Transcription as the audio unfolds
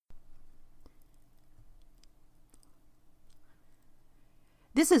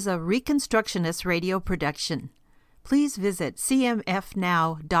This is a Reconstructionist radio production. Please visit cmfnow.com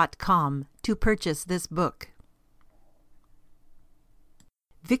to purchase this book.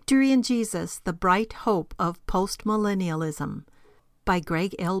 Victory in Jesus, the Bright Hope of Postmillennialism by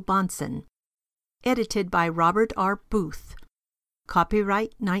Greg L. Bahnsen. Edited by Robert R. Booth.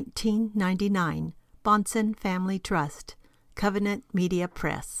 Copyright 1999, Bahnsen Family Trust, Covenant Media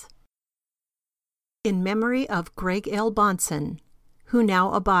Press. In memory of Greg L. Bahnsen, who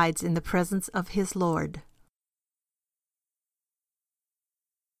now abides in the presence of his Lord.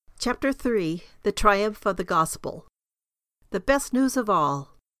 Chapter 3, The Triumph of the Gospel. The best news of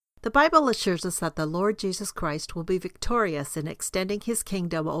all. The Bible assures us that the Lord Jesus Christ will be victorious in extending his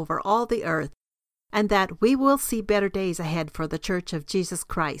kingdom over all the earth, and that we will see better days ahead for the Church of Jesus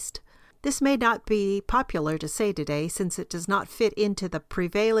Christ. This may not be popular to say today, since it does not fit into the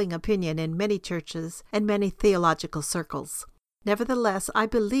prevailing opinion in many churches and many theological circles. Nevertheless, I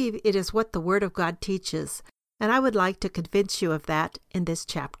believe it is what the Word of God teaches, and I would like to convince you of that in this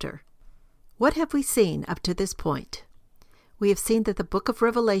chapter. What have we seen up to this point? We have seen that the book of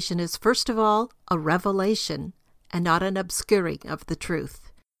Revelation is first of all a revelation and not an obscuring of the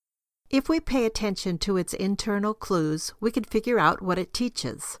truth. If we pay attention to its internal clues, we can figure out what it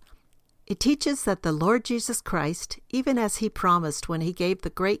teaches. It teaches that the Lord Jesus Christ, even as he promised when he gave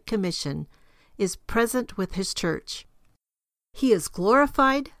the Great Commission, is present with his church. He is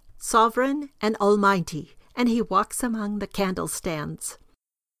glorified, sovereign, and almighty, and he walks among the candlestands.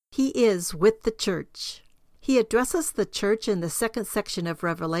 He is with the church. He addresses the church in the second section of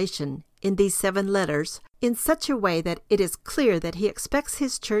Revelation, in these 7 letters, in such a way that it is clear that he expects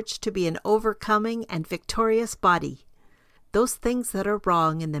his church to be an overcoming and victorious body. Those things that are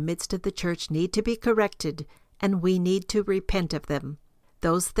wrong in the midst of the church need to be corrected, and we need to repent of them.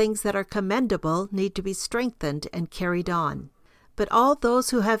 Those things that are commendable need to be strengthened and carried on. But all those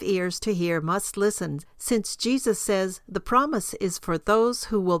who have ears to hear must listen, since Jesus says the promise is for those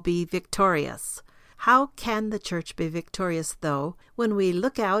who will be victorious. How can the church be victorious, though, when we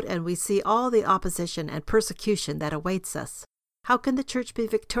look out and we see all the opposition and persecution that awaits us? How can the church be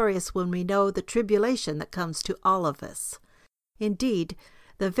victorious when we know the tribulation that comes to all of us? Indeed,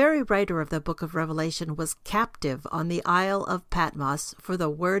 the very writer of the book of Revelation was captive on the Isle of Patmos for the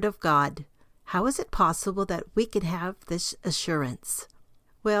Word of God. How is it possible that we can have this assurance?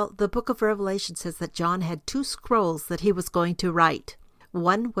 Well, the book of Revelation says that John had 2 scrolls that he was going to write.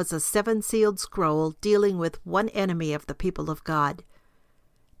 One was a 7-sealed scroll dealing with one enemy of the people of God.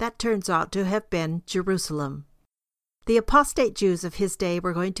 That turns out to have been Jerusalem. The apostate Jews of his day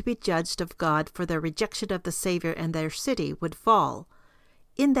were going to be judged of God for their rejection of the Savior, and their city would fall.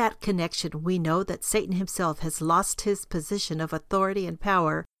 In that connection, we know that Satan himself has lost his position of authority and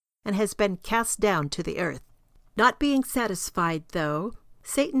power and has been cast down to the earth. Not being satisfied, though,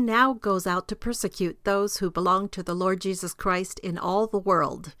 Satan now goes out to persecute those who belong to the Lord Jesus Christ in all the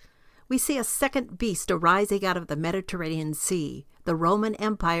world. We see a second beast arising out of the Mediterranean Sea, the Roman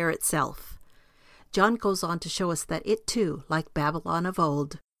Empire itself. John goes on to show us that it too, like Babylon of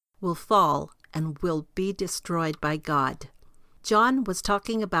old, will fall and will be destroyed by God. John was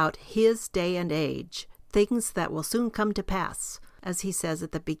talking about his day and age, things that will soon come to pass, as he says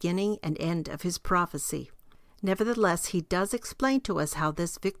at the beginning and end of his prophecy. Nevertheless, he does explain to us how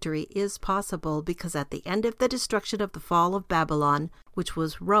this victory is possible, because at the end of the destruction of the fall of Babylon, which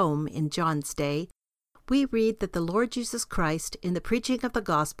was Rome in John's day, we read that the Lord Jesus Christ, in the preaching of the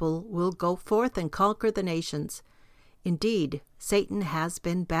gospel, will go forth and conquer the nations. Indeed, Satan has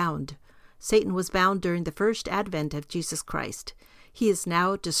been bound. Satan was bound during the first advent of Jesus Christ. He is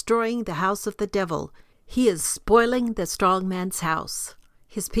now destroying the house of the devil. He is spoiling the strong man's house.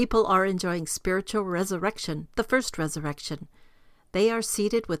 His people are enjoying spiritual resurrection, the first resurrection. They are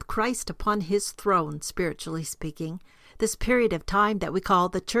seated with Christ upon his throne, spiritually speaking. This period of time that we call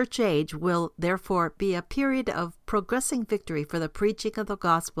the church age will therefore be a period of progressing victory for the preaching of the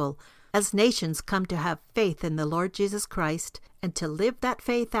gospel, as nations come to have faith in the Lord Jesus Christ and to live that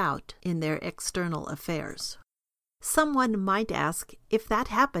faith out in their external affairs. Someone might ask, if that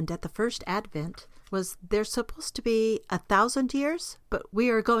happened at the first advent, was there supposed to be 1,000 years? But we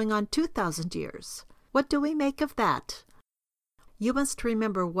are going on 2,000 years. What do we make of that? You must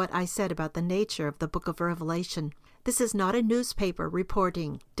remember what I said about the nature of the book of Revelation. This is not a newspaper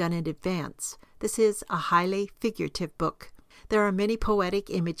reporting done in advance. This is a highly figurative book. There are many poetic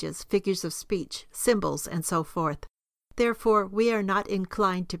images, figures of speech, symbols, and so forth. Therefore, we are not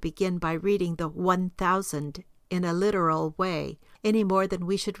inclined to begin by reading the 1,000 in a literal way, any more than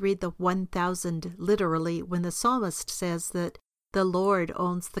we should read the 1,000 literally when the psalmist says that the Lord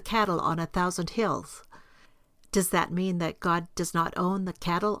owns the cattle on 1,000 hills. Does that mean that God does not own the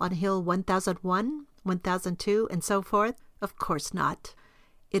cattle on Hill 1001, 1002, and so forth? Of course not.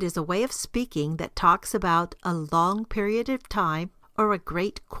 It is a way of speaking that talks about a long period of time or a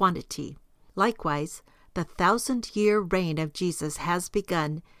great quantity. Likewise, the 1,000-year reign of Jesus has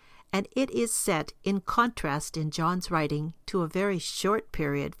begun, and it is set in contrast in John's writing to a very short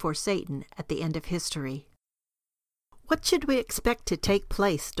period for Satan at the end of history. What should we expect to take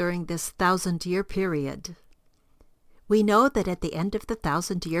place during this 1,000-year period? We know that at the end of the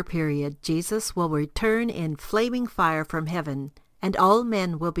 1,000-year period, Jesus will return in flaming fire from heaven, and all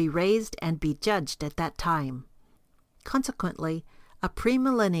men will be raised and be judged at that time. Consequently, a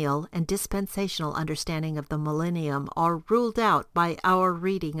premillennial and dispensational understanding of the millennium are ruled out by our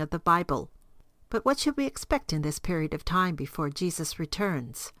reading of the Bible. But what should we expect in this period of time before Jesus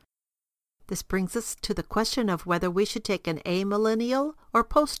returns? This brings us to the question of whether we should take an amillennial or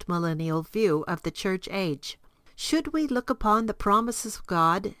postmillennial view of the church age. Should we look upon the promises of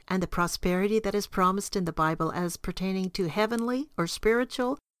God and the prosperity that is promised in the Bible as pertaining to heavenly or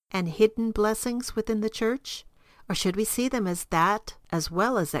spiritual and hidden blessings within the church? Or should we see them as that, as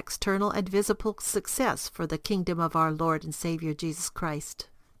well as external and visible success for the kingdom of our Lord and Savior Jesus Christ?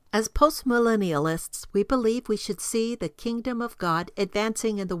 As postmillennialists, we believe we should see the kingdom of God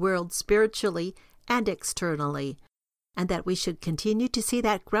advancing in the world spiritually and externally, and that we should continue to see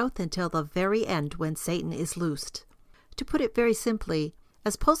that growth until the very end when Satan is loosed. To put it very simply,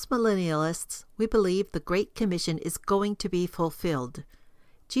 as postmillennialists, we believe the Great Commission is going to be fulfilled.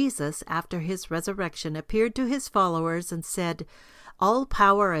 Jesus, after his resurrection, appeared to his followers and said, "All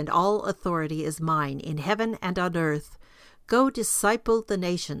power and all authority is mine in heaven and on earth. Go disciple the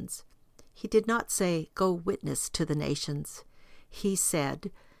nations." He did not say, "Go witness to the nations." He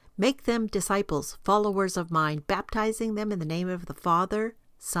said, "Make them disciples, followers of mine, baptizing them in the name of the Father,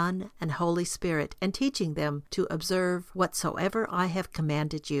 Son, and Holy Spirit, and teaching them to observe whatsoever I have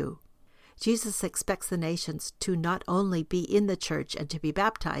commanded you." Jesus expects the nations to not only be in the church and to be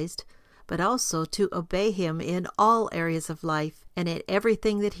baptized, but also to obey him in all areas of life and in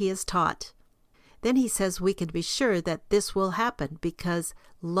everything that he has taught. Then he says we can be sure that this will happen because,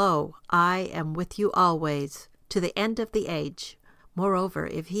 "Lo, I am with you always, to the end of the age." Moreover,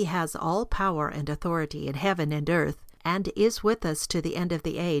 if he has all power and authority in heaven and earth, and is with us to the end of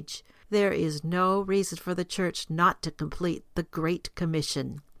the age, there is no reason for the church not to complete the Great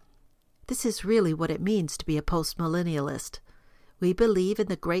Commission. This is really what it means to be a postmillennialist. We believe in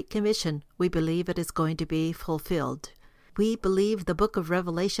the Great Commission. We believe it is going to be fulfilled. We believe the book of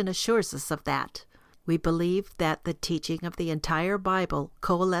Revelation assures us of that. We believe that the teaching of the entire Bible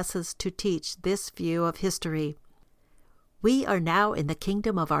coalesces to teach this view of history. We are now in the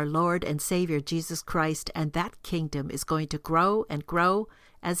kingdom of our Lord and Savior Jesus Christ, and that kingdom is going to grow and grow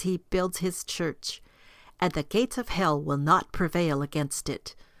as he builds his church, and the gates of hell will not prevail against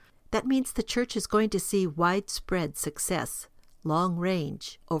it. That means the church is going to see widespread success, long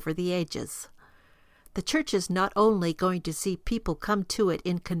range, over the ages. The church is not only going to see people come to it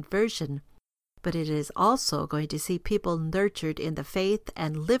in conversion, but it is also going to see people nurtured in the faith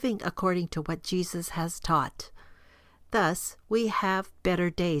and living according to what Jesus has taught. Thus, we have better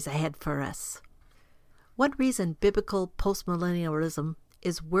days ahead for us. One reason biblical postmillennialism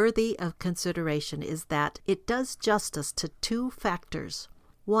is worthy of consideration is that it does justice to two factors.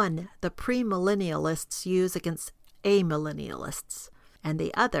 One, the premillennialists use against amillennialists, and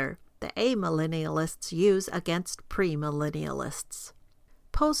the other, the amillennialists use against premillennialists.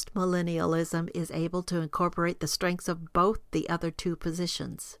 Postmillennialism is able to incorporate the strengths of both the other two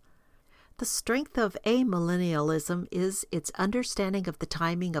positions. The strength of amillennialism is its understanding of the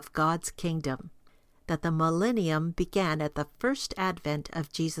timing of God's kingdom, that the millennium began at the first advent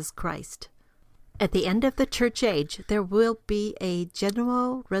of Jesus Christ. At the end of the church age, there will be a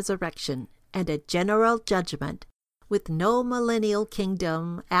general resurrection and a general judgment, with no millennial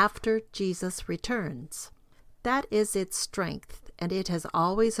kingdom after Jesus returns. That is its strength, and it has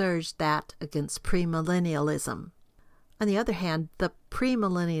always urged that against premillennialism. On the other hand, the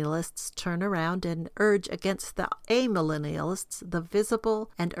premillennialists turn around and urge against the amillennialists the visible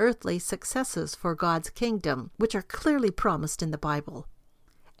and earthly successes for God's kingdom, which are clearly promised in the Bible.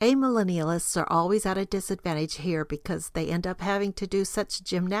 Amillennialists are always at a disadvantage here because they end up having to do such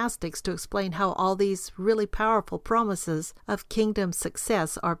gymnastics to explain how all these really powerful promises of kingdom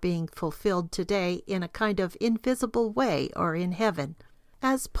success are being fulfilled today in a kind of invisible way or in heaven.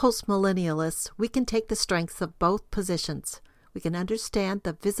 As postmillennialists, we can take the strengths of both positions. We can understand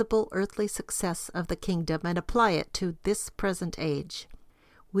the visible earthly success of the kingdom and apply it to this present age.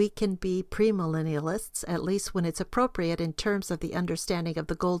 We can be premillennialists, at least when it's appropriate in terms of the understanding of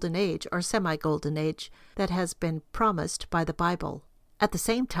the golden age or semi-golden age that has been promised by the Bible. At the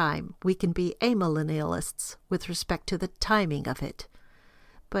same time, we can be amillennialists with respect to the timing of it.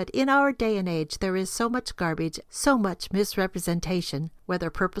 But in our day and age, there is so much garbage, so much misrepresentation, whether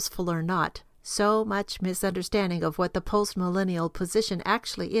purposeful or not, so much misunderstanding of what the postmillennial position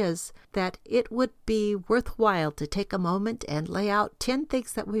actually is, that it would be worthwhile to take a moment and lay out 10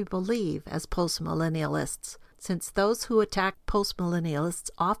 things that we believe as postmillennialists, since those who attack postmillennialists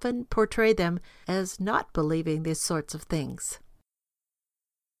often portray them as not believing these sorts of things.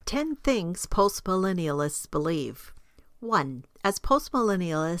 10 things postmillennialists believe. 1. As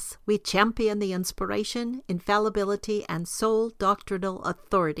postmillennialists, we champion the inspiration, infallibility, and sole doctrinal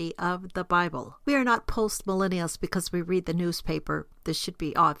authority of the Bible. We are not postmillennials because we read the newspaper. This should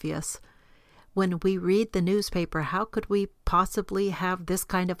be obvious. When we read the newspaper, how could we possibly have this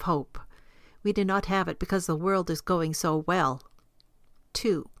kind of hope? We do not have it because the world is going so well.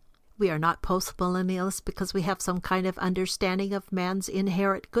 2. We are not postmillennialists because we have some kind of understanding of man's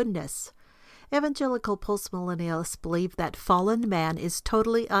inherent goodness. Evangelical postmillennialists believe that fallen man is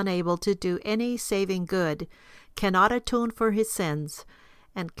totally unable to do any saving good, cannot atone for his sins,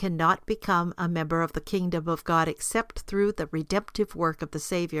 and cannot become a member of the kingdom of God except through the redemptive work of the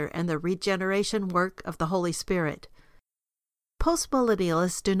Savior and the regeneration work of the Holy Spirit.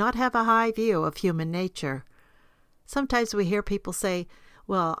 Postmillennialists do not have a high view of human nature. Sometimes we hear people say,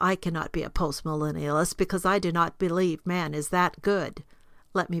 "Well, I cannot be a postmillennialist because I do not believe man is that good."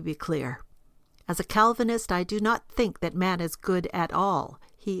 Let me be clear. As a Calvinist, I do not think that man is good at all.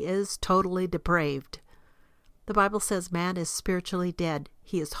 He is totally depraved. The Bible says man is spiritually dead.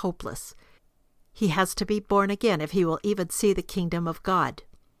 He is hopeless. He has to be born again if he will even see the kingdom of God.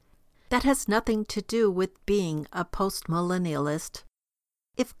 That has nothing to do with being a postmillennialist.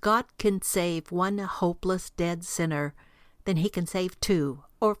 If God can save one hopeless, dead sinner, then he can save 2,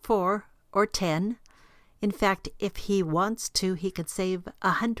 or 4, or 10. In fact, if he wants to, he can save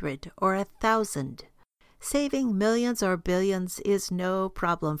 100 or 1,000. Saving millions or billions is no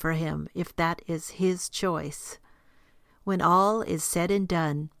problem for him if that is his choice. When all is said and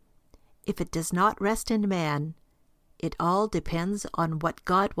done, if it does not rest in man, it all depends on what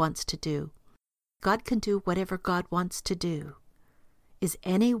God wants to do. God can do whatever God wants to do. Is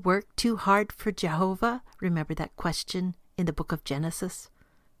any work too hard for Jehovah? Remember that question in the book of Genesis?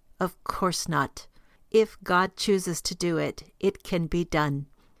 Of course not. If God chooses to do it, it can be done.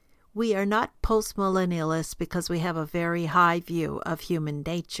 We are not postmillennialists because we have a very high view of human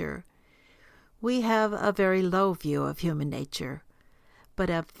nature. We have a very low view of human nature, but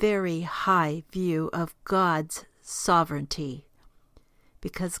a very high view of God's sovereignty,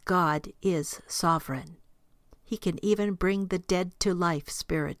 because God is sovereign. He can even bring the dead to life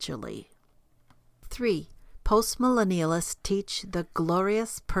spiritually. 3. Postmillennialists teach the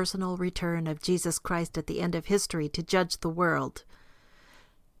glorious personal return of Jesus Christ at the end of history to judge the world.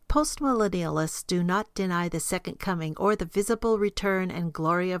 Postmillennialists do not deny the second coming or the visible return and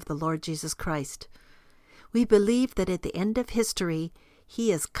glory of the Lord Jesus Christ. We believe that at the end of history,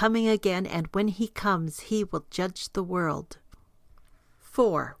 he is coming again, and when he comes, he will judge the world.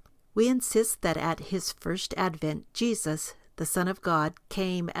 4. We insist that at his first advent, Jesus, the Son of God,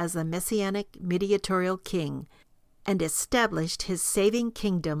 came as a messianic mediatorial king and established his saving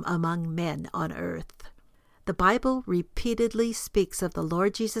kingdom among men on earth. The Bible repeatedly speaks of the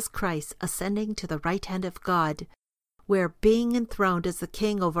Lord Jesus Christ ascending to the right hand of God, where being enthroned as the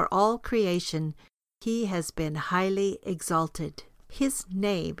king over all creation, he has been highly exalted. His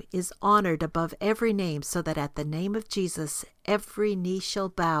name is honored above every name, so that at the name of Jesus every knee shall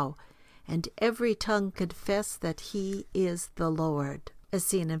bow, and every tongue confess that he is the Lord, as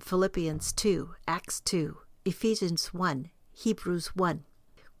seen in Philippians 2, Acts 2, Ephesians 1, Hebrews 1.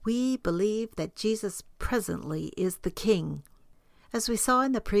 We believe that Jesus presently is the King. As we saw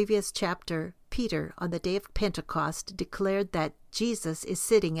in the previous chapter, Peter, on the day of Pentecost, declared that Jesus is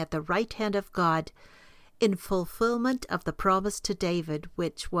sitting at the right hand of God in fulfillment of the promise to David,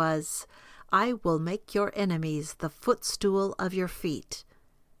 which was, "I will make your enemies the footstool of your feet."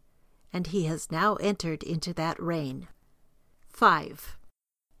 And he has now entered into that reign. 5.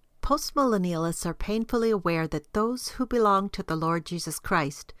 Postmillennialists are painfully aware that those who belong to the Lord Jesus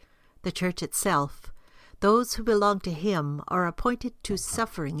Christ, the church itself, those who belong to him, are appointed to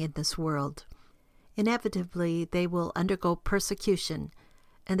suffering in this world. Inevitably, they will undergo persecution,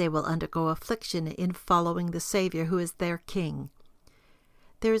 and they will undergo affliction in following the Savior who is their King.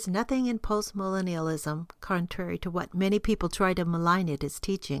 There is nothing in postmillennialism, contrary to what many people try to malign it as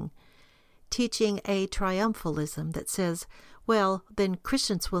teaching, teaching a triumphalism that says, well, then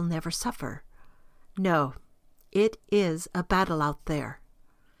Christians will never suffer. No, it is a battle out there.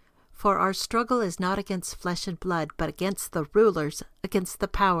 For our struggle is not against flesh and blood, but against the rulers, against the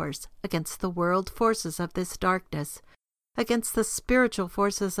powers, against the world forces of this darkness, against the spiritual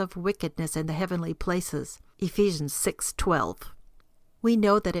forces of wickedness in the heavenly places. Ephesians 6:12. We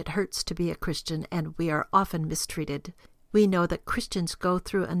know that it hurts to be a Christian, and we are often mistreated. We know that Christians go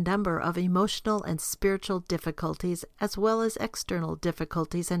through a number of emotional and spiritual difficulties, as well as external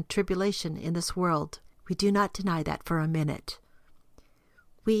difficulties and tribulation in this world. We do not deny that for a minute.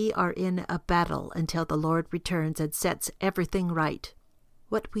 We are in a battle until the Lord returns and sets everything right.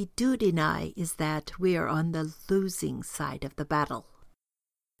 What we do deny is that we are on the losing side of the battle.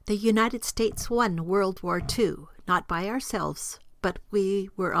 The United States won World War II, not by ourselves, but we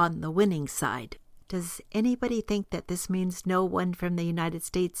were on the winning side. Does anybody think that this means no one from the United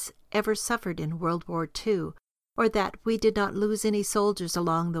States ever suffered in World War II, or that we did not lose any soldiers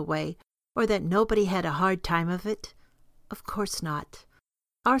along the way, or that nobody had a hard time of it? Of course not.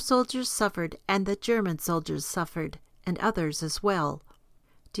 Our soldiers suffered, and the German soldiers suffered, and others as well.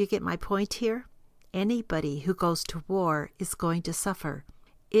 Do you get my point here? Anybody who goes to war is going to suffer.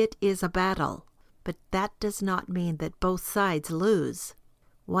 It is a battle, but that does not mean that both sides lose.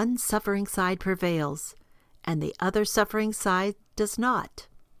 One suffering side prevails, and the other suffering side does not.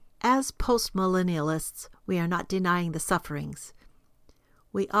 As postmillennialists, we are not denying the sufferings.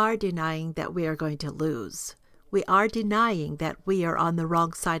 We are denying that we are going to lose. We are denying that we are on the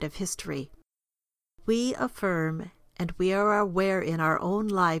wrong side of history. We affirm, and we are aware in our own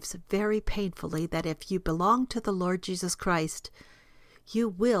lives very painfully, that if you belong to the Lord Jesus Christ, you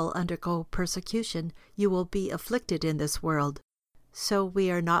will undergo persecution. You will be afflicted in this world. So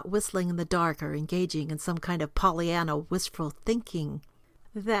we are not whistling in the dark or engaging in some kind of Pollyanna wishful thinking.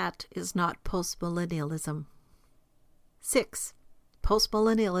 That is not postmillennialism. 6.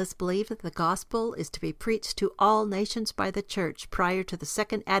 Postmillennialists believe that the gospel is to be preached to all nations by the church prior to the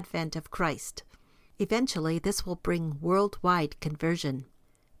second advent of Christ. Eventually, this will bring worldwide conversion.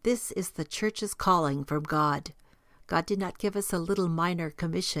 This is the church's calling from God. God did not give us a little minor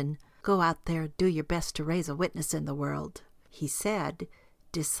commission, go out there, do your best to raise a witness in the world. He said,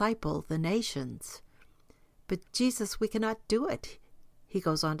 disciple the nations. But Jesus, we cannot do it. He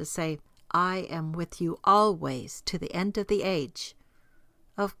goes on to say, I am with you always to the end of the age.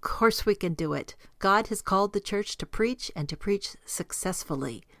 Of course we can do it. God has called the church to preach, and to preach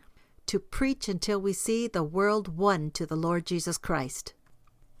successfully. To preach until we see the world won to the Lord Jesus Christ.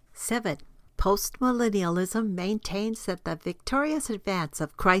 7. Postmillennialism maintains that the victorious advance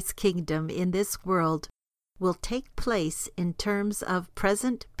of Christ's kingdom in this world will take place in terms of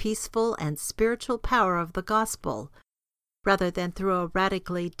present peaceful and spiritual power of the gospel, rather than through a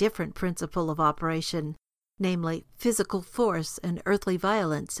radically different principle of operation, namely physical force and earthly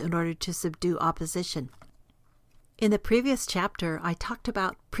violence in order to subdue opposition. In the previous chapter, I talked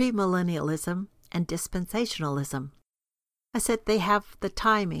about premillennialism and dispensationalism. I said they have the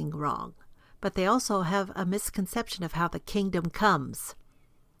timing wrong, but they also have a misconception of how the kingdom comes.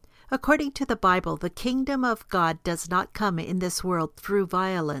 According to the Bible, the kingdom of God does not come in this world through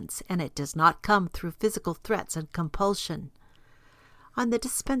violence, and it does not come through physical threats and compulsion. On the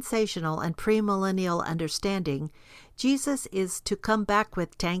dispensational and premillennial understanding, Jesus is to come back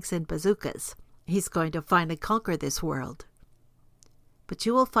with tanks and bazookas. He's going to finally conquer this world. But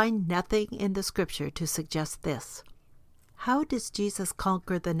you will find nothing in the scripture to suggest this. How does Jesus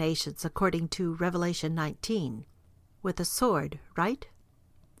conquer the nations according to Revelation 19? With a sword, right?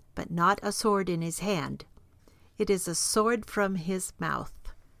 But not a sword in his hand. It is a sword from his mouth.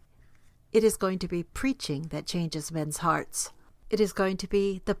 It is going to be preaching that changes men's hearts. It is going to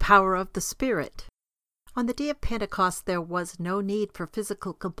be the power of the Spirit. On the day of Pentecost, there was no need for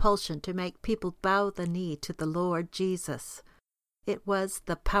physical compulsion to make people bow the knee to the Lord Jesus. It was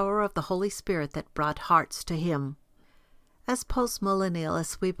the power of the Holy Spirit that brought hearts to him. As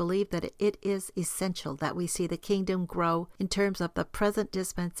postmillennialists, we believe that it is essential that we see the kingdom grow in terms of the present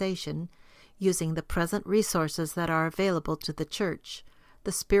dispensation, using the present resources that are available to the church,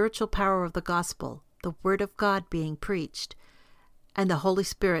 the spiritual power of the gospel, the Word of God being preached, and the Holy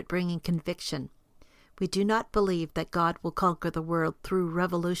Spirit bringing conviction. We do not believe that God will conquer the world through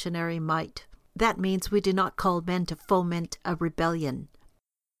revolutionary might. That means we do not call men to foment a rebellion.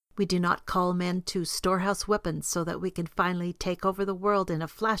 We do not call men to storehouse weapons so that we can finally take over the world in a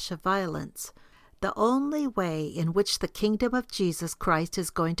flash of violence. The only way in which the kingdom of Jesus Christ is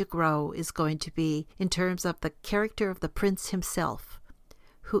going to grow is going to be in terms of the character of the Prince himself,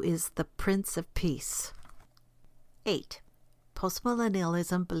 who is the Prince of Peace. 8.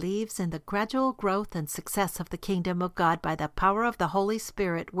 postmillennialism believes in the gradual growth and success of the kingdom of God by the power of the Holy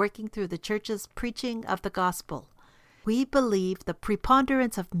Spirit working through the church's preaching of the gospel. We believe the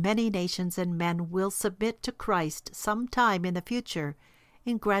preponderance of many nations and men will submit to Christ sometime in the future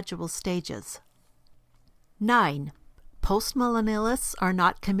in gradual stages. 9. Postmillennialists are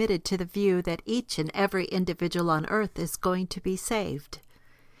not committed to the view that each and every individual on earth is going to be saved.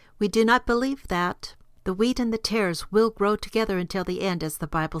 We do not believe that. The wheat and the tares will grow together until the end, as the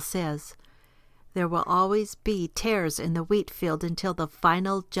Bible says. There will always be tares in the wheat field until the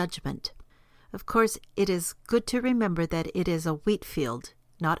final judgment. Of course, it is good to remember that it is a wheat field,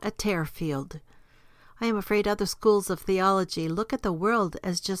 not a tare field. I am afraid other schools of theology look at the world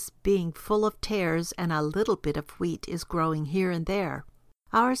as just being full of tares and a little bit of wheat is growing here and there.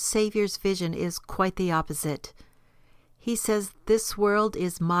 Our Savior's vision is quite the opposite. He says, "This world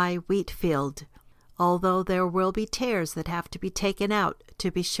is my wheat field," although there will be tares that have to be taken out,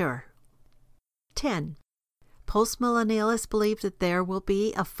 to be sure. 10. Postmillennialists believe that there will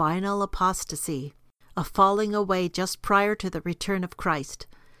be a final apostasy, a falling away just prior to the return of Christ.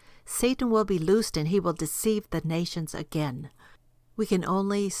 Satan will be loosed and he will deceive the nations again. We can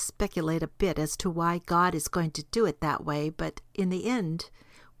only speculate a bit as to why God is going to do it that way, but in the end,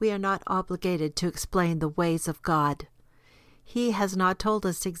 we are not obligated to explain the ways of God. He has not told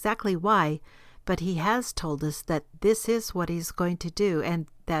us exactly why, but he has told us that this is what he's going to do, and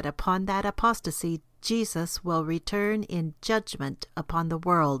that upon that apostasy, Jesus will return in judgment upon the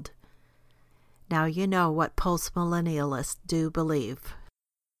world. Now you know what postmillennialists do believe.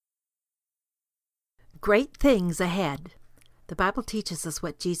 Great things ahead. The Bible teaches us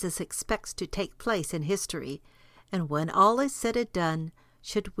what Jesus expects to take place in history, and when all is said and done,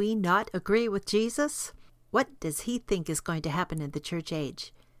 should we not agree with Jesus? What does he think is going to happen in the church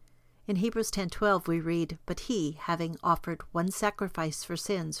age? In Hebrews 10:12 we read, "But he, having offered one sacrifice for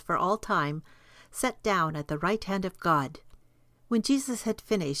sins for all time, sat down at the right hand of God." When Jesus had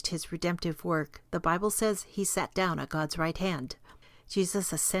finished his redemptive work, the Bible says he sat down at God's right hand.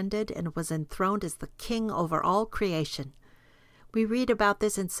 Jesus ascended and was enthroned as the king over all creation. We read about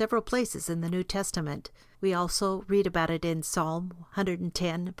this in several places in the New Testament. We also read about it in Psalm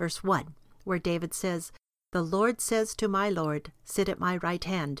 110, verse 1, where David says, "The Lord says to my Lord, sit at my right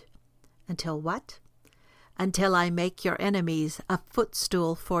hand." Until what? Until I make your enemies a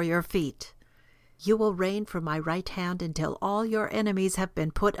footstool for your feet. You will reign from my right hand until all your enemies have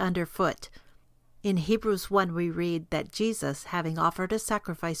been put underfoot. In Hebrews 1 we read that Jesus, having offered a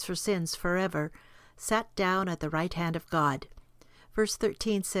sacrifice for sins forever, sat down at the right hand of God. Verse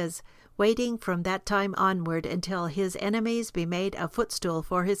 13 says, "Waiting from that time onward until his enemies be made a footstool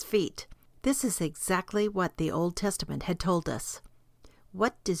for his feet." This is exactly what the Old Testament had told us.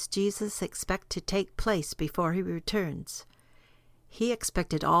 What does Jesus expect to take place before he returns? He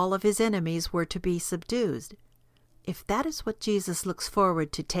expected all of his enemies were to be subdued. If that is what Jesus looks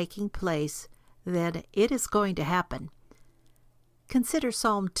forward to taking place, then it is going to happen. Consider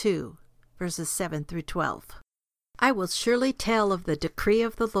Psalm 2, verses 7 through 12. "I will surely tell of the decree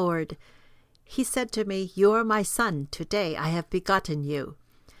of the Lord. He said to me, 'You are my son, today I have begotten you.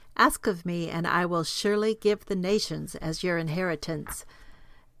 Ask of me, and I will surely give the nations as your inheritance,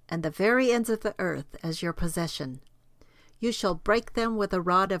 and the very ends of the earth as your possession. You shall break them with a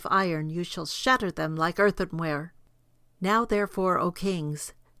rod of iron, you shall shatter them like earthenware. Now therefore, O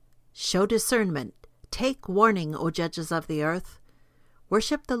kings, show discernment, take warning, O judges of the earth.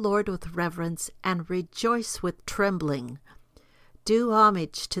 Worship the Lord with reverence, and rejoice with trembling. Do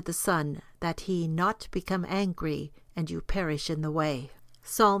homage to the Son, that he not become angry, and you perish in the way."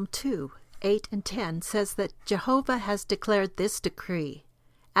 Psalm 2, 8 and 10 says that Jehovah has declared this decree,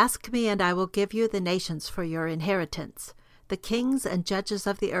 "Ask me, and I will give you the nations for your inheritance. The kings and judges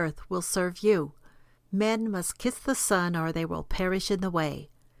of the earth will serve you. Men must kiss the Son, or they will perish in the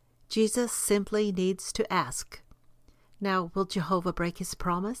way." Jesus simply needs to ask. Now, will Jehovah break his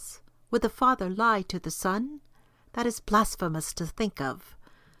promise? Would the Father lie to the Son? That is blasphemous to think of.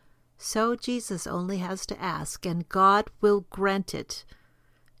 So Jesus only has to ask, and God will grant it.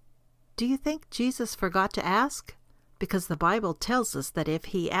 Do you think Jesus forgot to ask? Because the Bible tells us that if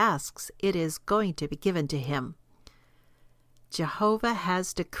he asks, it is going to be given to him. Jehovah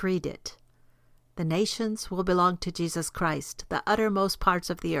has decreed it. The nations will belong to Jesus Christ, the uttermost parts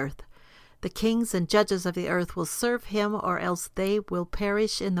of the earth. The kings and judges of the earth will serve him, or else they will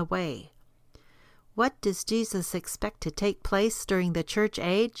perish in the way. What does Jesus expect to take place during the church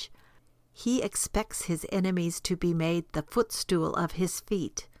age? He expects his enemies to be made the footstool of his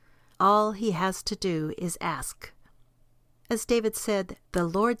feet. All he has to do is ask. As David said, "The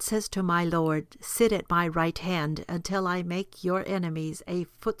Lord says to my Lord, sit at my right hand until I make your enemies a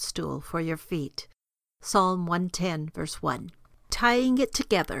footstool for your feet." Psalm 110, verse 1. Tying it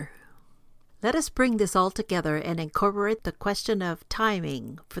together. Let us bring this all together and incorporate the question of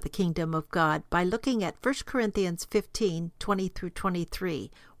timing for the kingdom of God by looking at 1 Corinthians 15, 20 through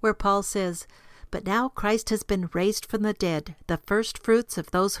 23, where Paul says, "But now Christ has been raised from the dead, the first fruits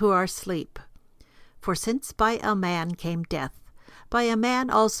of those who are asleep. For since by a man came death, by a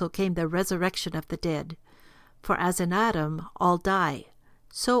man also came the resurrection of the dead. For as in Adam all die,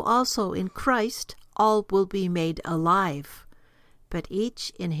 so also in Christ all will be made alive, but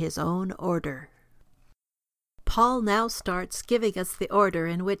each in his own order." Paul now starts giving us the order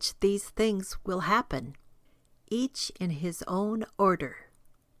in which these things will happen, each in his own order.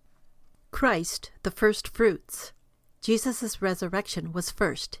 Christ, the first fruits. Jesus' resurrection was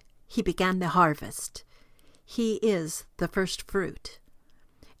first. He began the harvest. He is the first fruit.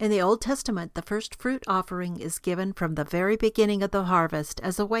 In the Old Testament, the first fruit offering is given from the very beginning of the harvest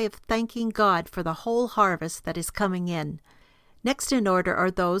as a way of thanking God for the whole harvest that is coming in. Next in order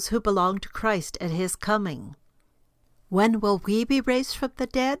are those who belong to Christ at his coming. When will we be raised from the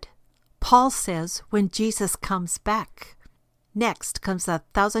dead? Paul says, when Jesus comes back. Next comes the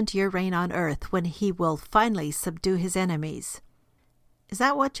 1,000-year reign on earth, when he will finally subdue his enemies. Is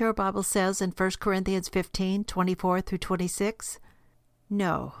that what your Bible says in 1 Corinthians 15, 24 through 26?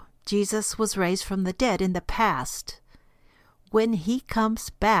 No, Jesus was raised from the dead in the past. When he comes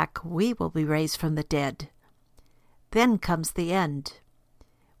back, we will be raised from the dead. Then comes the end.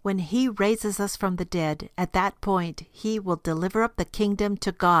 When he raises us from the dead, at that point he will deliver up the kingdom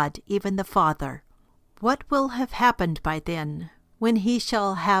to God, even the Father. What will have happened by then, when he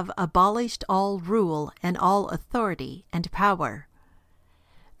shall have abolished all rule and all authority and power?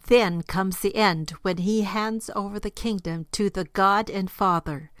 Then comes the end, when he hands over the kingdom to the God and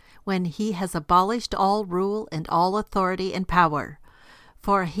Father, when he has abolished all rule and all authority and power.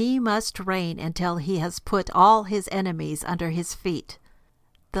 For he must reign until he has put all his enemies under his feet.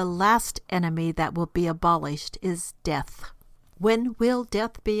 The last enemy that will be abolished is death. When will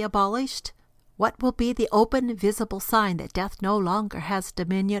death be abolished? What will be the open, visible sign that death no longer has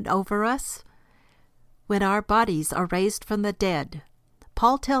dominion over us? When our bodies are raised from the dead.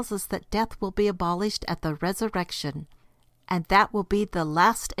 Paul tells us that death will be abolished at the resurrection, and that will be the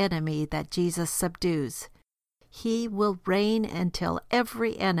last enemy that Jesus subdues. He will reign until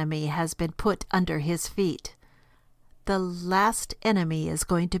every enemy has been put under his feet. The last enemy is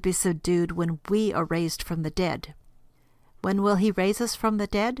going to be subdued when we are raised from the dead. When will he raise us from the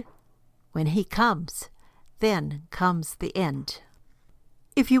dead? When he comes. Then comes the end.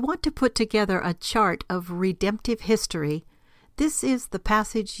 If you want to put together a chart of redemptive history, this is the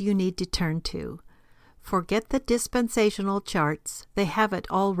passage you need to turn to. Forget the dispensational charts. They have it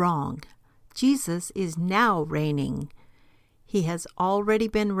all wrong. Jesus is now reigning. He has already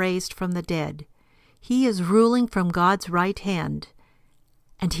been raised from the dead. He is ruling from God's right hand,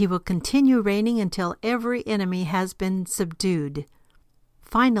 and he will continue reigning until every enemy has been subdued.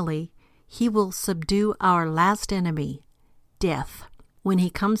 Finally, he will subdue our last enemy, death. When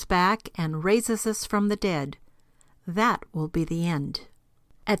he comes back and raises us from the dead, that will be the end.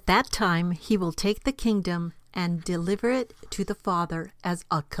 At that time, he will take the kingdom and deliver it to the Father as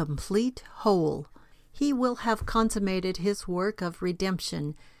a complete whole. He will have consummated his work of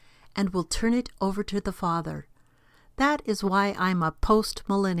redemption and will turn it over to the Father. That is why I'm a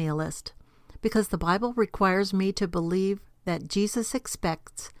post-millennialist, because the Bible requires me to believe that Jesus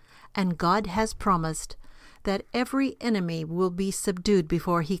expects, and God has promised, that every enemy will be subdued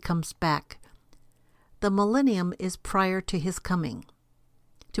before he comes back. The millennium is prior to his coming.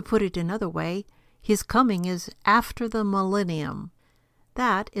 To put it another way, his coming is after the millennium.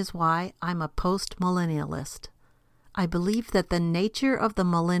 That is why I'm a post-millennialist. I believe that the nature of the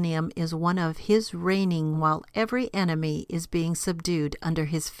millennium is one of his reigning while every enemy is being subdued under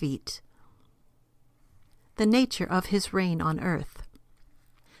his feet. The nature of his reign on earth.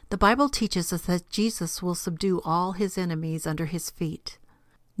 The Bible teaches us that Jesus will subdue all his enemies under his feet.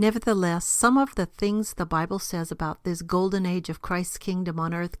 Nevertheless, some of the things the Bible says about this golden age of Christ's kingdom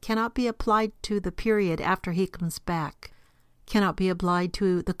on earth cannot be applied to the period after he comes back, cannot be applied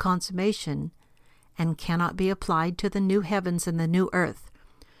to the consummation, and cannot be applied to the new heavens and the new earth.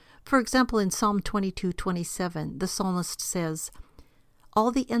 For example, in Psalm 22:27, the psalmist says,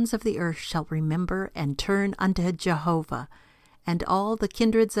 "All the ends of the earth shall remember and turn unto Jehovah, and all the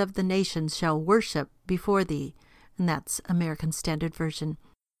kindreds of the nations shall worship before thee." And that's American Standard Version.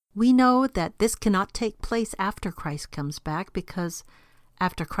 We know that this cannot take place after Christ comes back, because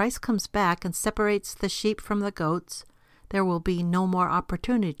after Christ comes back and separates the sheep from the goats, there will be no more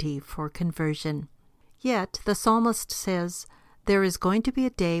opportunity for conversion. Yet the psalmist says, there is going to be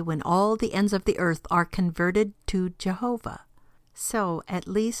a day when all the ends of the earth are converted to Jehovah. So, at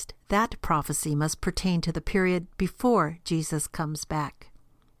least that prophecy must pertain to the period before Jesus comes back.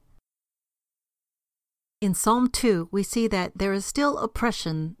 In Psalm 2, we see that there is still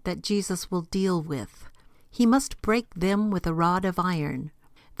oppression that Jesus will deal with. He must break them with a rod of iron.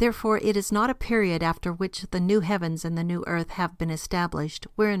 Therefore, it is not a period after which the new heavens and the new earth have been established,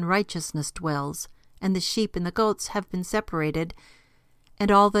 wherein righteousness dwells, and the sheep and the goats have been separated, and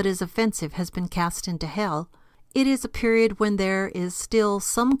all that is offensive has been cast into hell. It is a period when there is still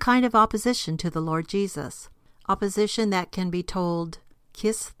some kind of opposition to the Lord Jesus, opposition that can be told,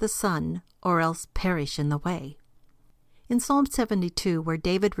 kiss the Son, or else perish in the way. In Psalm 72, where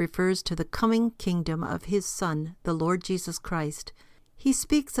David refers to the coming kingdom of his Son, the Lord Jesus Christ, he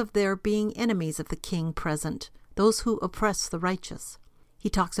speaks of there being enemies of the King present, those who oppress the righteous. He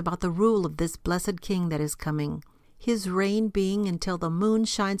talks about the rule of this blessed King that is coming, his reign being until the moon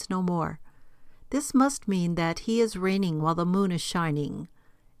shines no more. This must mean that he is reigning while the moon is shining.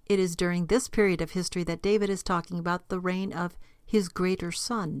 It is during this period of history that David is talking about the reign of his greater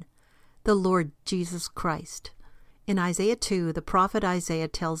Son, the Lord Jesus Christ. In Isaiah 2, the prophet Isaiah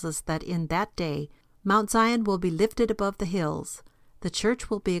tells us that in that day, Mount Zion will be lifted above the hills, the church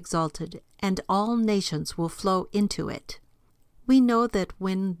will be exalted, and all nations will flow into it. We know that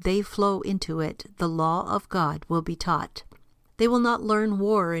when they flow into it, the law of God will be taught. They will not learn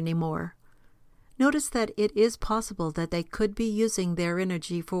war anymore. Notice that it is possible that they could be using their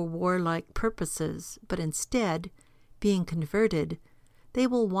energy for warlike purposes, but instead, being converted, they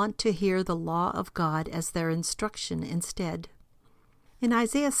will want to hear the law of God as their instruction instead. In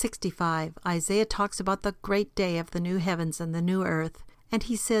Isaiah 65, Isaiah talks about the great day of the new heavens and the new earth, and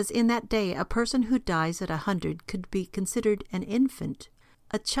he says in that day a person who dies at 100 could be considered an infant,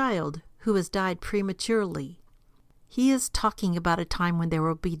 a child who has died prematurely. He is talking about a time when there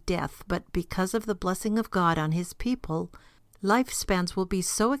will be death, but because of the blessing of God on his people, lifespans will be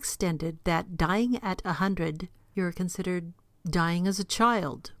so extended that dying at 100, you're considered dying as a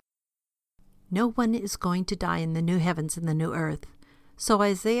child. No one is going to die in the new heavens and the new earth, so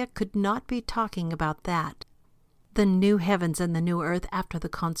Isaiah could not be talking about that. The new heavens and the new earth after the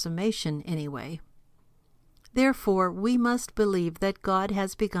consummation, anyway. Therefore, we must believe that God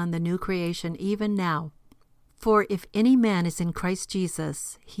has begun the new creation even now. For if any man is in Christ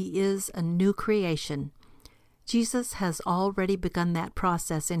Jesus, he is a new creation. Jesus has already begun that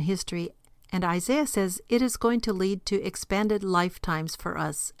process in history, and Isaiah says it is going to lead to expanded lifetimes for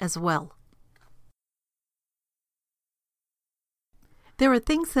us as well. There are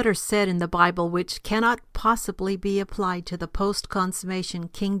things that are said in the Bible which cannot possibly be applied to the post-consummation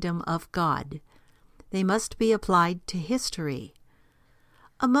kingdom of God. They must be applied to history.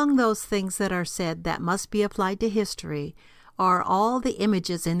 Among those things that are said that must be applied to history are all the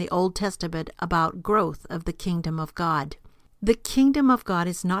images in the Old Testament about growth of the kingdom of God. The kingdom of God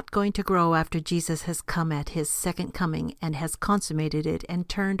is not going to grow after Jesus has come at his second coming and has consummated it and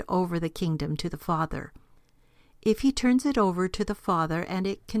turned over the kingdom to the Father. If he turns it over to the Father and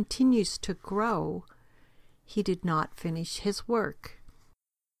it continues to grow, he did not finish his work.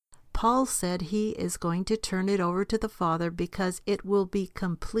 Paul said he is going to turn it over to the Father because it will be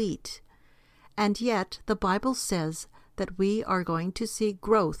complete. And yet the Bible says that we are going to see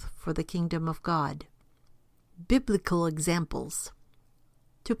growth for the kingdom of God. Biblical examples.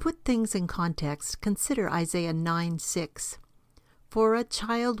 To put things in context, consider Isaiah 9:6. For a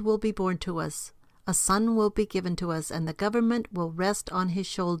child will be born to us, a son will be given to us, and the government will rest on his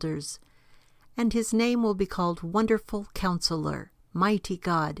shoulders. And his name will be called Wonderful Counselor, Mighty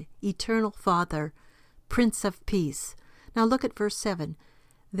God, Eternal Father, Prince of Peace. Now look at verse 7.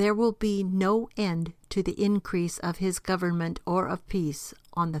 There will be no end to the increase of his government or of peace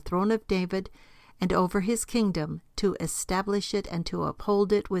on the throne of David and over his kingdom, to establish it and to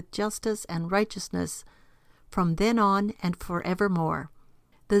uphold it with justice and righteousness from then on and forevermore.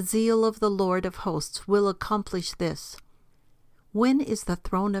 The zeal of the Lord of hosts will accomplish this. When is the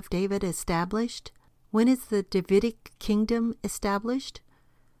throne of David established? When is the Davidic kingdom established?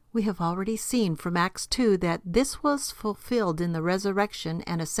 We have already seen from Acts 2 that this was fulfilled in the resurrection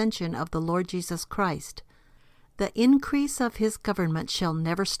and ascension of the Lord Jesus Christ. The increase of his government shall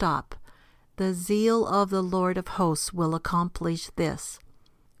never stop. The zeal of the Lord of hosts will accomplish this.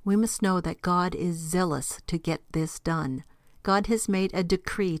 We must know that God is zealous to get this done. God has made a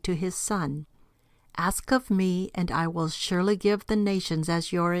decree to his Son. Ask of me, and I will surely give the nations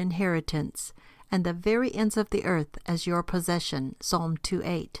as your inheritance, and the very ends of the earth as your possession. Psalm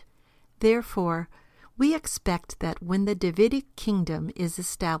 2:8. Therefore, We expect that when the Davidic kingdom is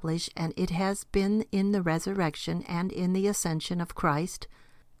established, and it has been in the resurrection and in the ascension of Christ,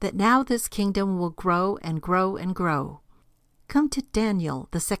 that now this kingdom will grow and grow and grow. Come to Daniel,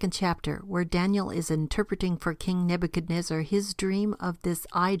 the 2nd chapter, where Daniel is interpreting for King Nebuchadnezzar his dream of this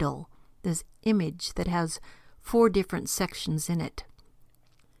idol, this image that has 4 different sections in it.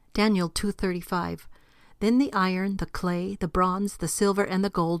 Daniel 2:35. Then the iron, the clay, the bronze, the silver, and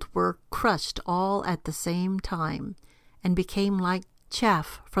the gold were crushed all at the same time, and became like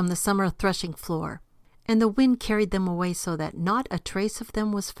chaff from the summer threshing floor. And the wind carried them away so that not a trace of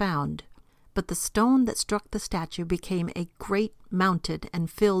them was found. But the stone that struck the statue became a great mountain and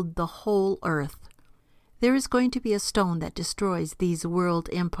filled the whole earth. There is going to be a stone that destroys these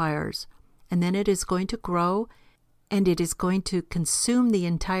world empires, and then it is going to grow, and it is going to consume the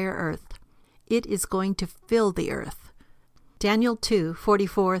entire earth. It is going to fill the earth. Daniel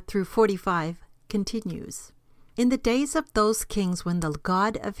 2:44-45 continues. In the days of those kings when the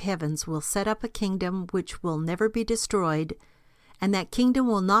God of heavens will set up a kingdom which will never be destroyed, and that kingdom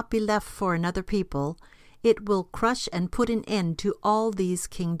will not be left for another people, it will crush and put an end to all these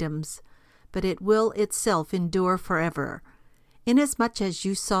kingdoms, but it will itself endure forever. Inasmuch as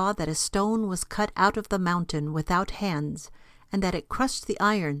you saw that a stone was cut out of the mountain without hands, and that it crushed the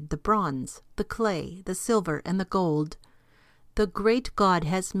iron, the bronze, the clay, the silver, and the gold, the great God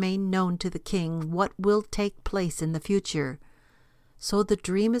has made known to the king what will take place in the future. So the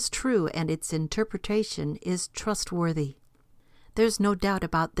dream is true, and its interpretation is trustworthy. There's no doubt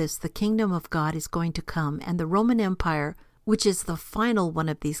about this. The kingdom of God is going to come, and the Roman Empire, which is the final one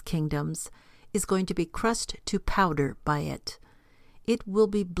of these kingdoms, is going to be crushed to powder by it. It will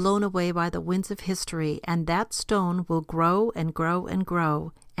be blown away by the winds of history, and that stone will grow and grow and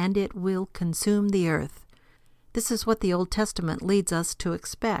grow, and it will consume the earth. This is what the Old Testament leads us to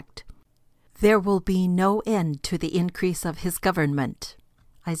expect. There will be no end to the increase of his government.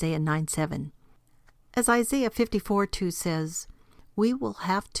 Isaiah 9:7. As Isaiah 54:2 says, we will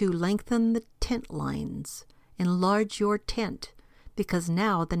have to lengthen the tent lines, enlarge your tent, because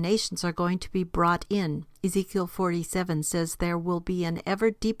now the nations are going to be brought in. Ezekiel 47 says there will be an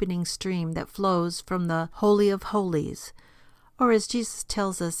ever-deepening stream that flows from the Holy of Holies, or as Jesus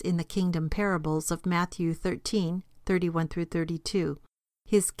tells us in the kingdom parables of Matthew 13:31-32,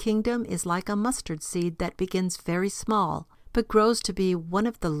 his kingdom is like a mustard seed that begins very small, but grows to be one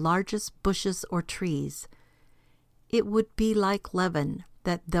of the largest bushes or trees. It would be like leaven,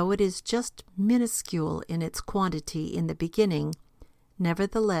 that though it is just minuscule in its quantity in the beginning,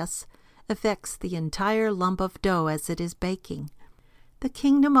 nevertheless affects the entire lump of dough as it is baking. The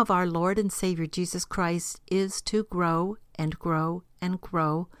kingdom of our Lord and Savior Jesus Christ is to grow and grow and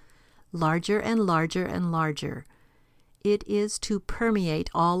grow, larger and larger and larger. It is to permeate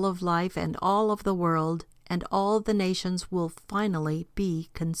all of life and all of the world, and all the nations will finally be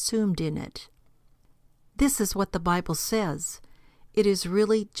consumed in it. This is what the Bible says. It is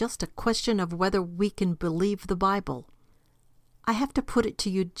really just a question of whether we can believe the Bible. I have to put it to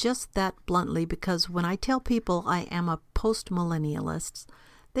you just that bluntly, because when I tell people I am a post-millennialist,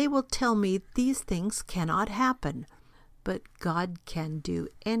 they will tell me these things cannot happen. But God can do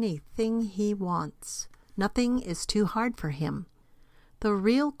anything He wants. Nothing is too hard for Him. The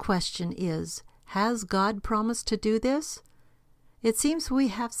real question is, has God promised to do this? It seems we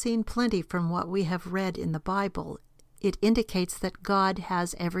have seen plenty from what we have read in the Bible. It indicates that God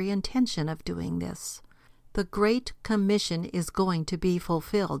has every intention of doing this. The Great Commission is going to be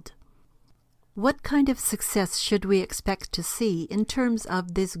fulfilled. What kind of success should we expect to see in terms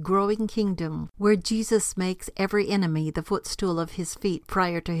of this growing kingdom where Jesus makes every enemy the footstool of His feet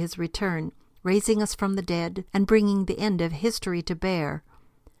prior to His return, raising us from the dead and bringing the end of history to bear?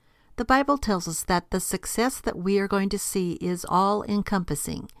 The Bible tells us that the success that we are going to see is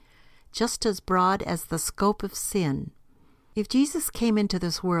all-encompassing, just as broad as the scope of sin. If Jesus came into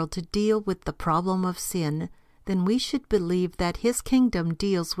this world to deal with the problem of sin, then we should believe that His kingdom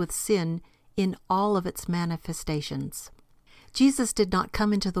deals with sin in all of its manifestations. Jesus did not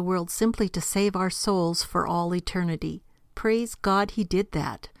come into the world simply to save our souls for all eternity. Praise God, He did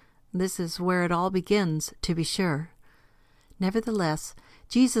that. This is where it all begins, to be sure. Nevertheless,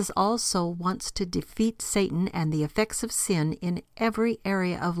 Jesus also wants to defeat Satan and the effects of sin in every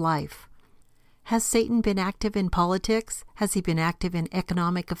area of life. Has Satan been active in politics? Has he been active in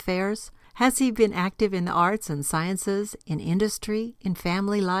economic affairs? Has he been active in the arts and sciences, in industry, in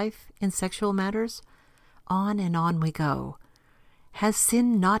family life, in sexual matters? On and on we go. Has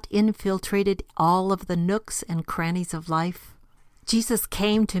sin not infiltrated all of the nooks and crannies of life? Jesus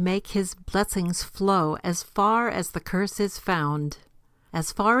came to make His blessings flow as far as the curse is found.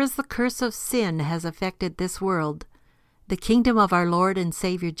 As far as the curse of sin has affected this world, the kingdom of our Lord and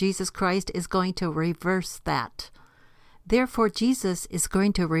Savior Jesus Christ is going to reverse that. Therefore, Jesus is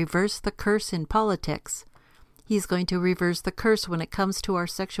going to reverse the curse in politics. He's going to reverse the curse when it comes to our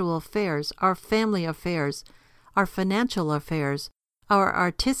sexual affairs, our family affairs, our financial affairs, our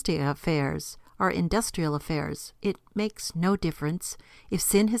artistic affairs, our industrial affairs. It makes no difference. If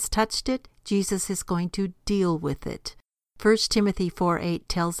sin has touched it, Jesus is going to deal with it. 1 Timothy 4:8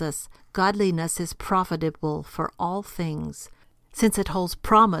 tells us, godliness is profitable for all things, since it holds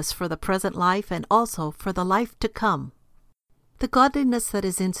promise for the present life and also for the life to come. The godliness that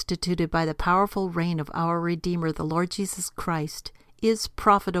is instituted by the powerful reign of our Redeemer, the Lord Jesus Christ, is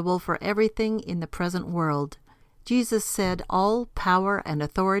profitable for everything in the present world. Jesus said, all power and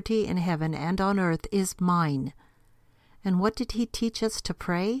authority in heaven and on earth is mine. And what did he teach us to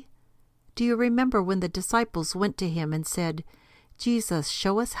pray? Do you remember when the disciples went to him and said, Jesus,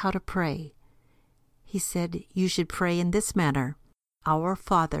 show us how to pray? He said, you should pray in this manner, Our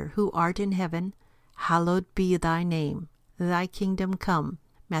Father, who art in heaven, hallowed be thy name. Thy kingdom come.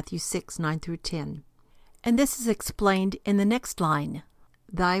 Matthew 6:9-10. And this is explained in the next line.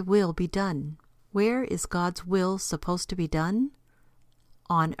 Thy will be done. Where is God's will supposed to be done?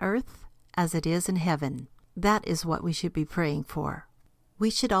 On earth as it is in heaven. That is what we should be praying for. We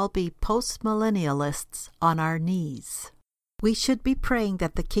should all be post-millennialists on our knees. We should be praying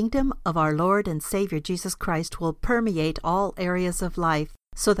that the kingdom of our Lord and Savior Jesus Christ will permeate all areas of life,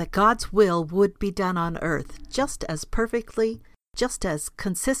 so that God's will would be done on earth just as perfectly, just as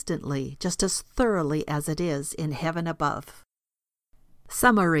consistently, just as thoroughly as it is in heaven above.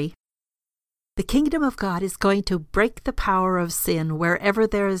 Summary. The kingdom of God is going to break the power of sin wherever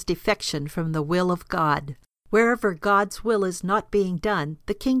there is defection from the will of God. Wherever God's will is not being done,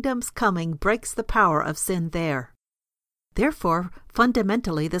 the kingdom's coming breaks the power of sin there. Therefore,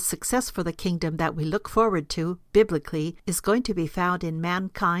 fundamentally, the success for the kingdom that we look forward to, biblically, is going to be found in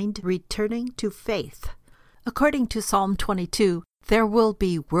mankind returning to faith. According to Psalm 22, there will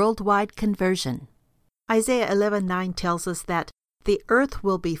be worldwide conversion. Isaiah 11:9 tells us that the earth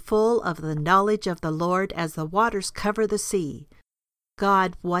will be full of the knowledge of the Lord as the waters cover the sea.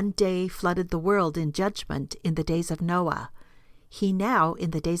 God one day flooded the world in judgment in the days of Noah. He now,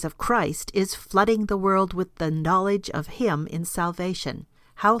 in the days of Christ, is flooding the world with the knowledge of Him in salvation.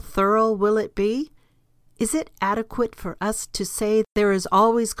 How thorough will it be? Is it adequate for us to say there is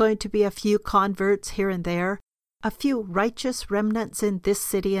always going to be a few converts here and there, a few righteous remnants in this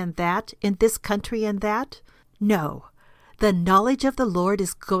city and that, in this country and that? No. The knowledge of the Lord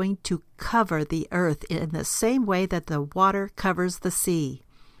is going to cover the earth in the same way that the water covers the sea.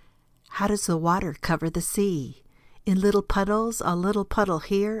 How does the water cover the sea? In little puddles, a little puddle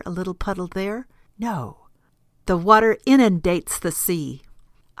here, a little puddle there? No. The water inundates the sea.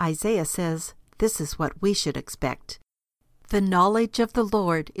 Isaiah says this is what we should expect. The knowledge of the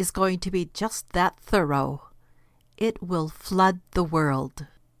Lord is going to be just that thorough. It will flood the world.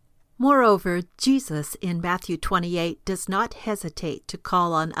 Moreover, Jesus in Matthew 28 does not hesitate to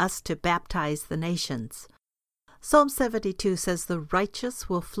call on us to baptize the nations. Psalm 72 says the righteous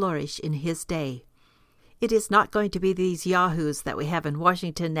will flourish in his day. It is not going to be these yahoos that we have in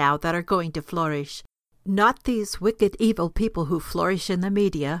Washington now that are going to flourish. Not these wicked, evil people who flourish in the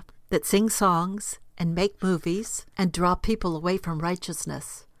media, that sing songs and make movies and draw people away from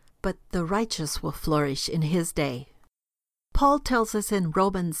righteousness. But the righteous will flourish in his day. Paul tells us in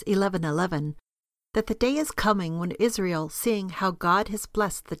Romans 11:11 that the day is coming when Israel, seeing how God has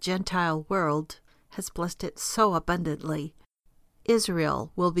blessed the Gentile world, has blessed it so abundantly,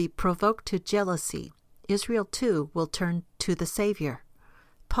 Israel will be provoked to jealousy. Israel, too, will turn to the Savior.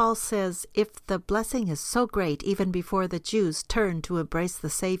 Paul says, if the blessing is so great even before the Jews turn to embrace the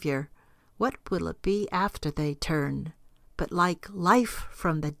Savior, what will it be after they turn? But like life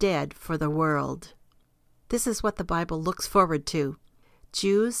from the dead for the world. This is what the Bible looks forward to.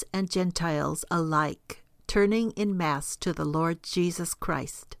 Jews and Gentiles alike, turning in mass to the Lord Jesus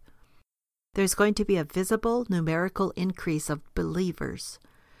Christ. There's going to be a visible numerical increase of believers.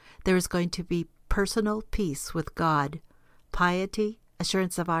 There is going to be personal peace with God, piety,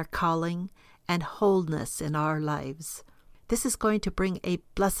 assurance of our calling, and wholeness in our lives. This is going to bring a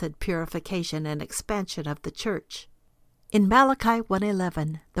blessed purification and expansion of the church. In Malachi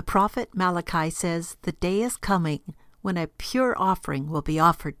 1:11, the prophet Malachi says, the day is coming when a pure offering will be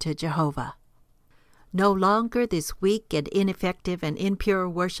offered to Jehovah. No longer this weak and ineffective and impure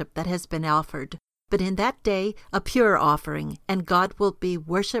worship that has been offered, but in that day a pure offering, and God will be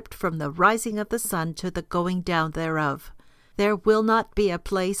worshipped from the rising of the sun to the going down thereof. There will not be a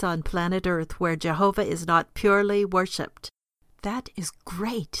place on planet Earth where Jehovah is not purely worshipped. That is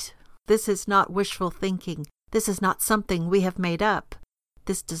great. This is not wishful thinking. This is not something we have made up.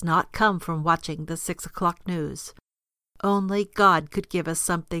 This does not come from watching the 6 o'clock news. Only God could give us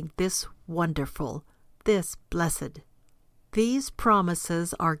something this wonderful, this blessed. These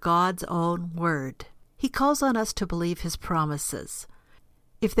promises are God's own word. He calls on us to believe His promises.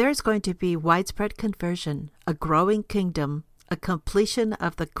 If there is going to be widespread conversion, a growing kingdom, a completion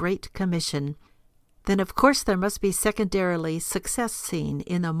of the Great Commission, then of course there must be secondarily success seen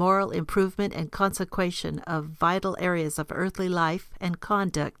in the moral improvement and consecration of vital areas of earthly life and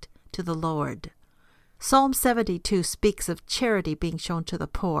conduct to the Lord. Psalm 72 speaks of charity being shown to the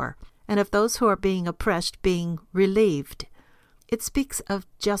poor, and of those who are being oppressed being relieved. It speaks of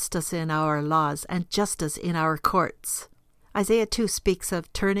justice in our laws and justice in our courts. Isaiah 2 speaks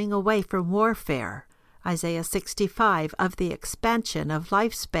of turning away from warfare. Isaiah 65 of the expansion of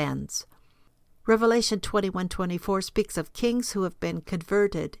lifespans. Revelation 21:24 speaks of kings who have been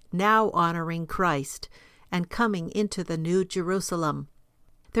converted, now honoring Christ, and coming into the New Jerusalem.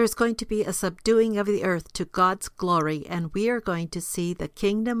 There is going to be a subduing of the earth to God's glory, and we are going to see the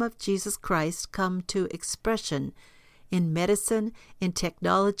kingdom of Jesus Christ come to expression in medicine, in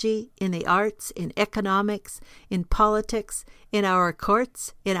technology, in the arts, in economics, in politics, in our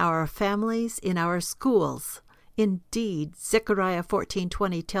courts, in our families, in our schools. Indeed, Zechariah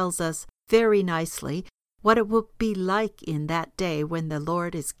 14:20 tells us very nicely what it will be like in that day when the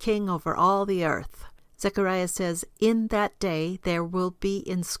Lord is king over all the earth. Zechariah says, "In that day there will be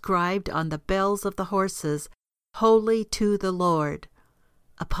inscribed on the bells of the horses, Holy to the Lord."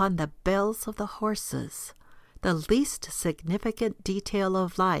 Upon the bells of the horses, the least significant detail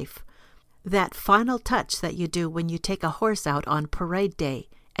of life, that final touch that you do when you take a horse out on parade day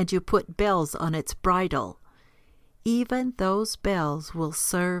and you put bells on its bridle. Even those bells will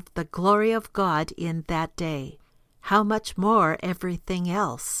serve the glory of God in that day. How much more everything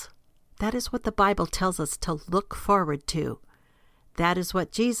else? That is what the Bible tells us to look forward to. That is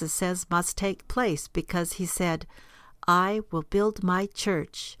what Jesus says must take place, because He said, "I will build my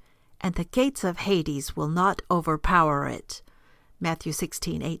church, and the gates of Hades will not overpower it." Matthew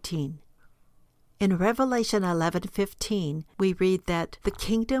 16:18. In Revelation 11:15, we read that the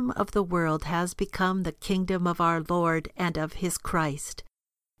kingdom of the world has become the kingdom of our Lord and of His Christ,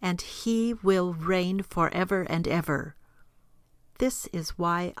 and He will reign forever and ever. This is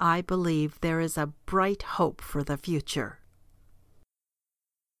why I believe there is a bright hope for the future.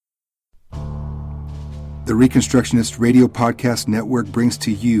 The Reconstructionist Radio Podcast Network brings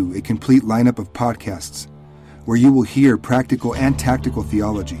to you a complete lineup of podcasts where you will hear practical and tactical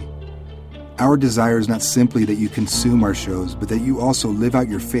theology. Our desire is not simply that you consume our shows, but that you also live out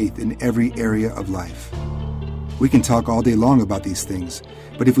your faith in every area of life. We can talk all day long about these things,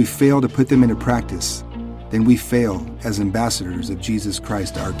 but if we fail to put them into practice, then we fail as ambassadors of Jesus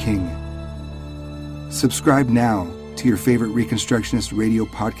Christ, our King. Subscribe now to your favorite Reconstructionist Radio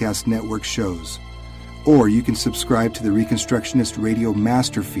Podcast Network shows, or you can subscribe to the Reconstructionist Radio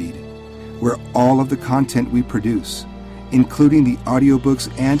Master Feed, where all of the content we produce, including the audiobooks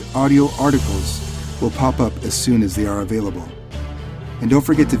and audio articles, will pop up as soon as they are available. And don't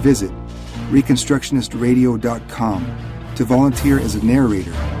forget to visit ReconstructionistRadio.com to volunteer as a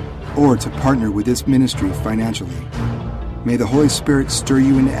narrator or to partner with this ministry financially. May the Holy Spirit stir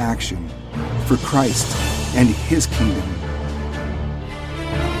you into action for Christ and His kingdom.